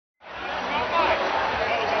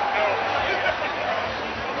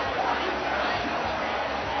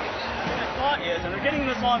we're getting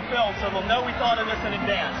this on film, so they'll know we thought of this in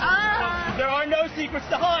advance. So there are no secrets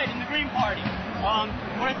to hide in the Green Party.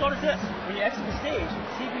 What I thought is this: when you exit the stage,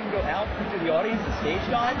 see if you can go out into the audience, the stage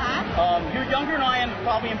guide. You're younger than I am,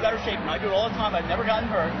 probably in better shape, and I do it all the time. I've never gotten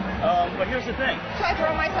hurt. But here's the thing: should I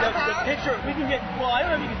throw myself out? The picture, we can get. Well, I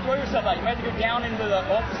don't know if you can throw yourself out. You might have to go down into the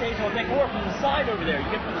off the stage, or from the side over there. You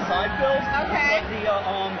get from the side, Bill. Okay. But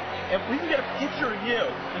if we can get a picture of you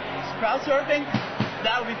crowd surfing,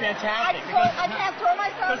 that would be fantastic. I can't throw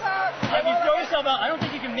myself out? If you throw yourself out, I don't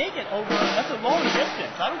think you can make it over. That's a long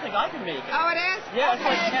distance. I don't think I can make it. Oh, it is? Yeah, it's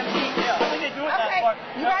like 10 feet. Yeah, I don't think they do it that far.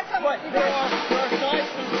 You got some. But there are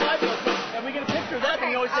sides of it, and we get a picture of that, and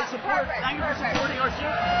we always say support. Thank you for supporting our show.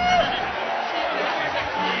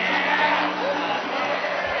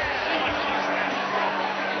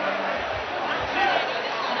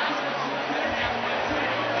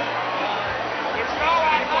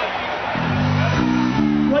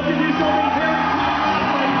 Like to do something very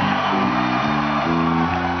quickly.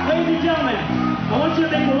 Ladies and gentlemen, I want you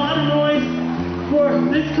to make a lot of noise for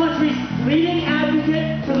this country's leading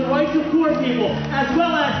advocate for the rights of poor people, as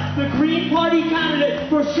well as the Green Party candidate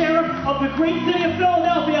for Sheriff of the great city of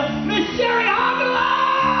Philadelphia, Miss Cheri Honkala!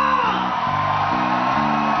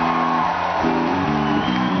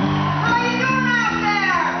 How you doing out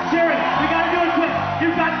there? Cheri, we gotta do it quick.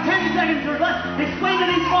 You've got 10 seconds or less. Explain to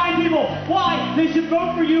these fine people why they should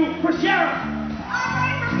vote for you for sheriff. I'm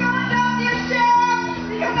ready for Philadelphia sheriff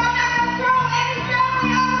because I'm not going to throw any family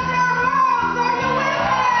out of their homes. Are you with me?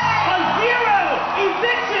 A zero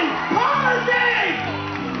eviction policy!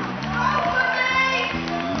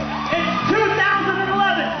 It's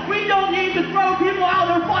 2011. We don't need to throw people out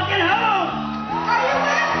of their fucking homes. Are you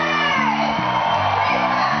with me?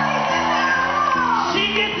 These families in their homes.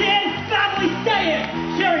 She gets in, families stay in.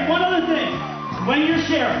 Cheri, one other thing. When you're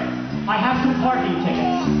sheriff, I have some parking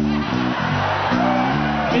tickets.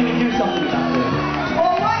 Maybe do something about this.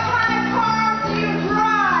 Well, what kind of car do you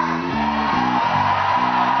drive?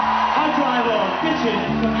 I drive a Bitchen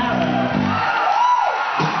Camaro.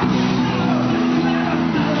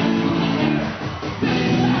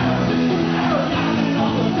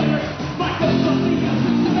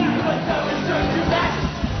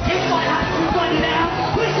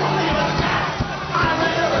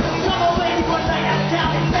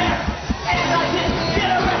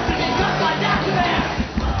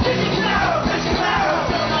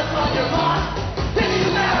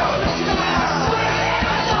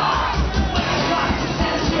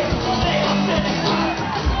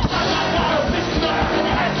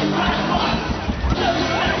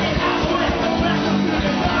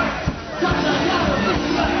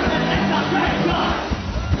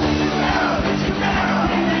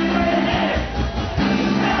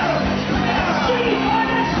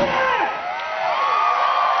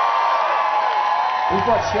 We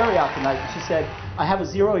brought Cheri out tonight, and she said, I have a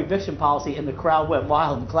zero eviction policy, and the crowd went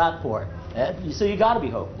wild and clapped for it. So you got to be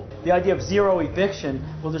hopeful. The idea of zero eviction,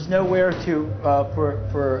 well, there's nowhere to,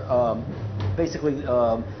 basically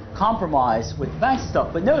compromise with bank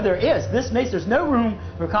stuff. But no, there is. There's no room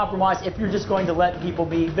for compromise if you're just going to let people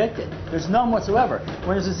be evicted. There's none whatsoever.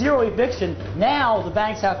 When there's a zero eviction, now the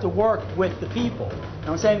banks have to work with the people. And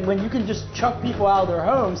I'm saying when you can just chuck people out of their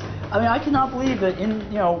homes, I mean, I cannot believe that in,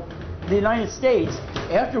 the United States,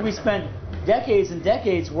 after we spent decades and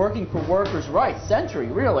decades working for workers' rights, century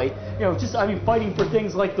really, fighting for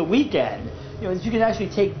things like the weekend, that you can actually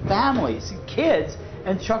take families, kids,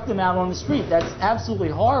 and chuck them out on the street. That's absolutely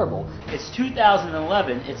horrible. It's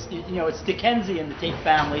 2011. It's Dickensian to take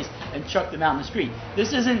families and chuck them out on the street.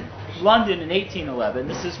 This isn't London in 1811.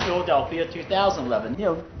 This is Philadelphia 2011.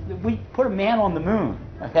 We put a man on the moon.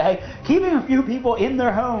 Okay, keeping a few people in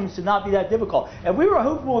their homes should not be that difficult. If we were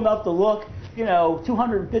hopeful enough to look,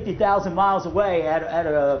 250,000 miles away at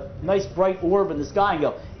a nice bright orb in the sky and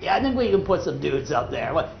go, yeah, I think we can put some dudes up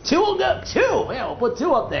there. What, two will go? Two? Yeah, we'll put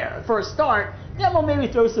two up there for a start. Then we'll maybe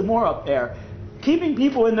throw some more up there. Keeping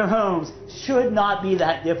people in their homes should not be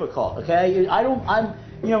that difficult. Okay, I'm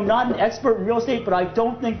not an expert in real estate, but I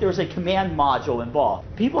don't think there's a command module involved.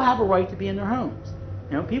 People have a right to be in their homes.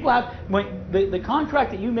 People have, the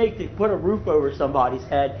contract that you make to put a roof over somebody's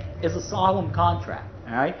head is a solemn contract,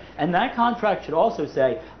 all right? And that contract should also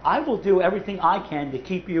say, I will do everything I can to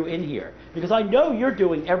keep you in here, because I know you're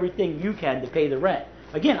doing everything you can to pay the rent.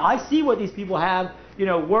 Again, I see what these people have,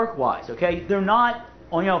 work-wise, okay? They're not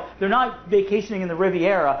vacationing in the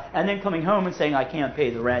Riviera and then coming home and saying, I can't pay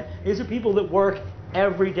the rent. These are people that work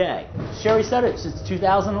every day. Cheri said it since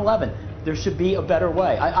 2011. There should be a better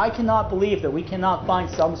way. I cannot believe that we cannot find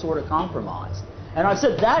some sort of compromise. And I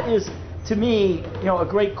said that is to me, a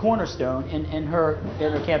great cornerstone in her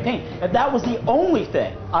campaign. If that was the only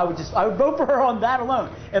thing, I would vote for her on that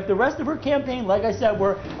alone. If the rest of her campaign, like I said,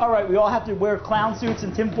 were all right, we all have to wear clown suits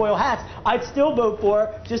and tinfoil hats, I'd still vote for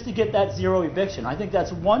her just to get that zero eviction. I think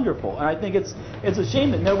that's wonderful, and I think it's a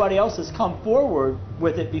shame that nobody else has come forward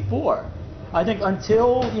with it before. I think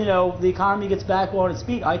until the economy gets back on its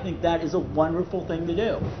feet, I think that is a wonderful thing to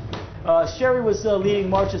do. Cheri was leading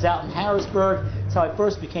marches out in Harrisburg. That's how I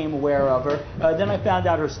first became aware of her. Then I found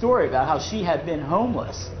out her story about how she had been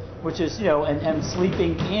homeless, which is, and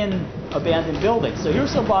sleeping in abandoned buildings. So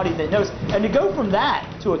here's somebody that knows. And to go from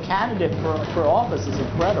that to a candidate for office is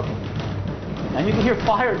incredible. And you can hear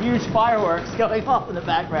huge fireworks going off in the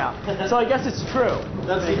background. So I guess it's true.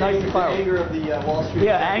 That's the anger of the Wall Street.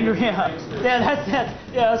 Yeah, anger. Yeah,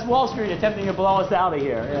 that's Wall Street attempting to blow us out of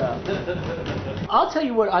here. Yeah. I'll tell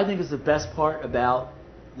you what I think is the best part about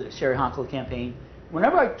the Cheri Honkala campaign.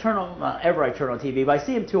 Whenever I turn on TV, but I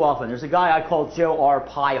see him too often. There's a guy I call Joe R.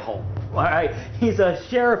 Piehole. All right, he's a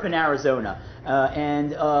sheriff in Arizona,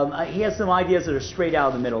 and he has some ideas that are straight out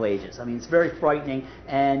of the Middle Ages. I mean, it's very frightening,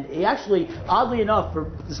 and he actually, oddly enough,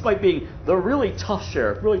 despite being the really tough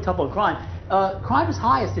sheriff, really tough on crime, crime is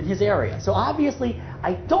highest in his area. So obviously,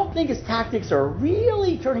 I don't think his tactics are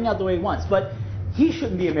really turning out the way he wants, but he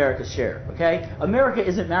shouldn't be America's sheriff, okay? America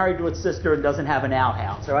isn't married to its sister and doesn't have an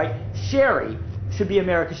outhouse, all right? Cheri should be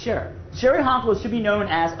America's sheriff. Cheri Honkala should be known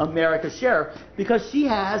as America's sheriff because she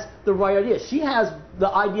has the right ideas. She has the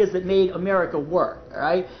ideas that made America work, all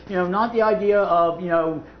right? Not the idea of,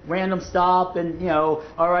 random stop and, all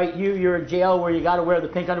right, you're in jail where you got to wear the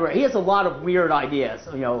pink underwear. He has a lot of weird ideas,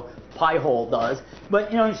 Piehole does.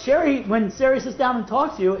 But, Cheri, when Cheri sits down and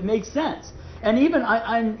talks to you, it makes sense. And even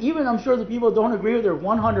I'm sure the people who don't agree with her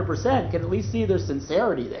 100% can at least see there's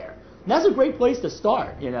sincerity there. And that's a great place to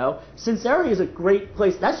start, Sincerity is a great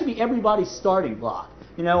place. That should be everybody's starting block.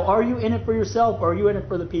 Are you in it for yourself or are you in it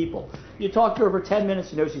for the people? You talk to her for 10 minutes,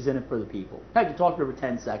 she's in it for the people. Heck, you talk to her for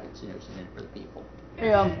 10 seconds, she's in it for the people.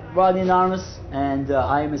 Hey, I'm Rodney Anonymous, and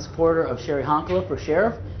I am a supporter of Cheri Honkala for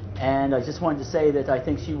sheriff. And I just wanted to say that I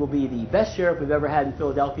think she will be the best sheriff we've ever had in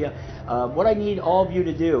Philadelphia. What I need all of you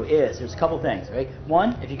to do is, there's a couple things, right?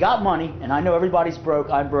 One, if you got money, and I know everybody's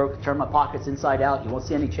broke, I'm broke, turn my pockets inside out, you won't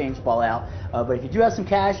see any change fall out. But if you do have some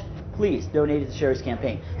cash, please donate it to Cheri's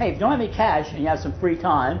campaign. Hey, if you don't have any cash and you have some free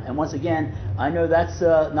time, and once again, I know that's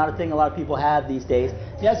not a thing a lot of people have these days.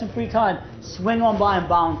 If you have some free time, swing on by and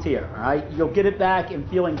volunteer, all right? You'll get it back in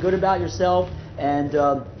feeling good about yourself. And,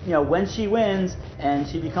 when she wins and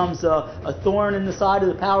she becomes a thorn in the side of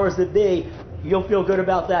the powers that be, you'll feel good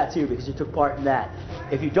about that too because you took part in that.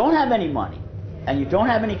 If you don't have any money and you don't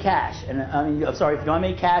have any cash, if you don't have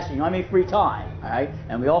any cash and you don't have any free time, all right,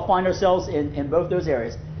 and we all find ourselves in both those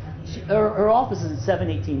areas, her office is at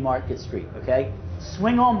 718 Market Street, okay?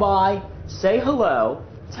 Swing on by, say hello,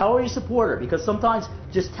 tell her you support her because sometimes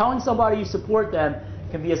just telling somebody you support them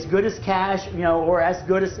can be as good as cash, or as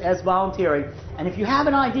good as volunteering. And if you have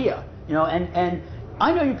an idea, and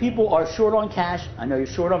I know you people are short on cash, I know you're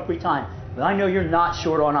short on free time, but I know you're not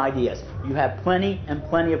short on ideas. You have plenty and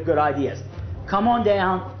plenty of good ideas. Come on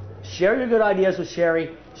down, share your good ideas with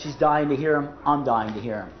Cheri. She's dying to hear them. I'm dying to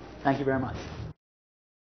hear them. Thank you very much.